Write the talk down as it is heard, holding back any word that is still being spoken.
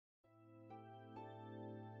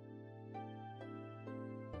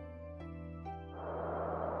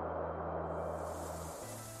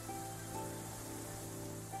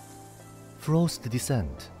Frost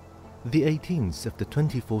descent, the 18th of the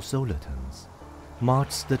 24 solar terms,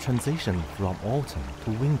 marks the transition from autumn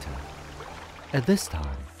to winter. At this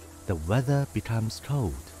time, the weather becomes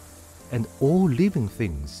cold, and all living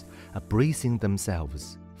things are bracing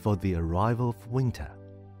themselves for the arrival of winter.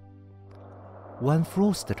 When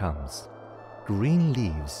frost comes, green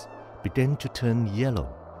leaves begin to turn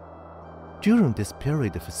yellow. During this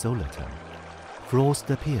period of solar term, frost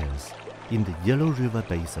appears in the Yellow River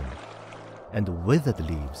Basin, and withered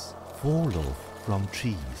leaves fall off from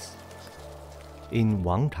trees. In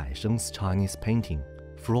Wang Kaisheng's Chinese painting,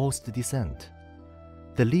 Frost Descent,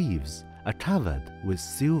 the leaves are covered with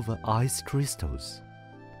silver ice crystals.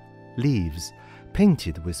 Leaves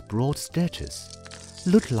painted with broad sketches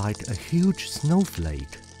look like a huge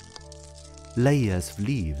snowflake. Layers of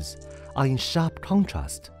leaves are in sharp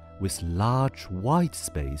contrast with large white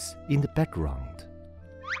space in the background.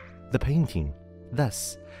 The painting,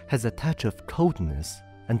 thus, has a touch of coldness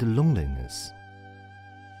and loneliness.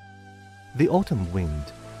 The autumn wind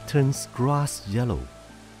turns grass yellow.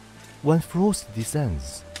 When frost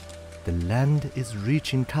descends, the land is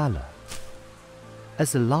rich in color.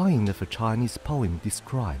 As a line of a Chinese poem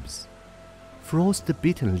describes,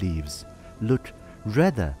 frost-bitten leaves look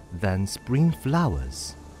redder than spring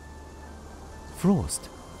flowers. Frost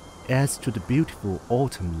adds to the beautiful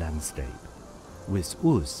autumn landscape, with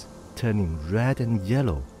woods turning red and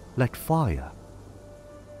yellow like fire.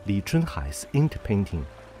 Li Chunhai's ink painting,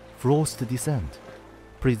 Frost Descent,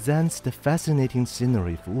 presents the fascinating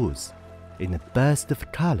scenery of woods in a burst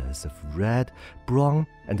of colors of red, brown,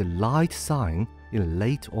 and light cyan in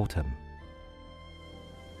late autumn.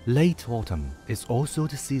 Late autumn is also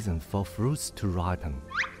the season for fruits to ripen.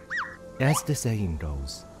 As the saying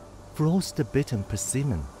goes, frost-bitten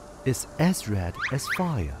persimmon is as red as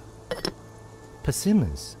fire.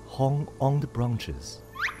 Persimmons hung on the branches,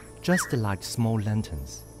 just like small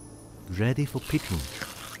lanterns, ready for picking.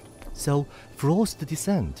 So frost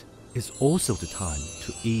descent is also the time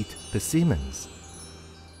to eat persimmons.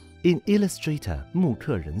 In illustrator Mu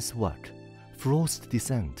Keren's work, Frost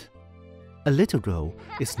Descent, a little girl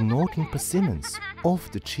is knocking persimmons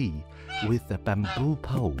off the tree with a bamboo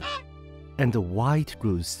pole, and a white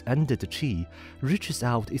goose under the tree reaches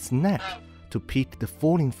out its neck to pick the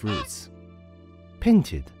falling fruits.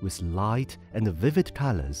 Painted with light and vivid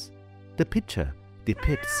colors, the picture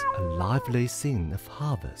depicts a lively scene of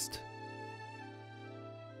harvest.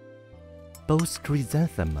 Both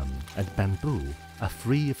chrysanthemum and bamboo are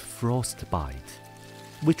free of frostbite,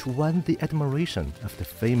 which won the admiration of the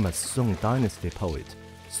famous Song Dynasty poet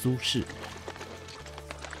Su Shi.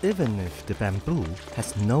 Even if the bamboo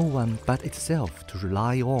has no one but itself to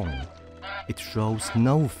rely on, it shows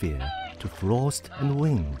no fear to frost and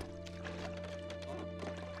wind.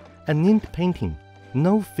 An ink painting,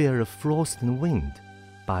 No Fear of Frost and Wind,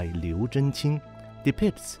 by Liu Zhenqing,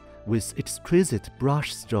 depicts with exquisite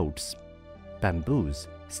brush strokes bamboos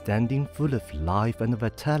standing full of life and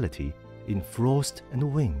vitality in frost and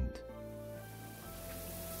wind.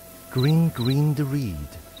 Green, green the reed,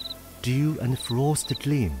 dew and frost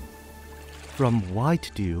gleam. From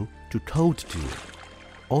white dew to cold dew,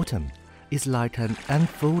 autumn is like an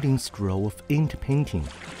unfolding scroll of ink painting.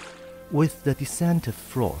 With the descent of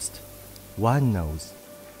frost, one knows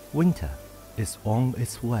winter is on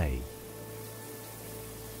its way.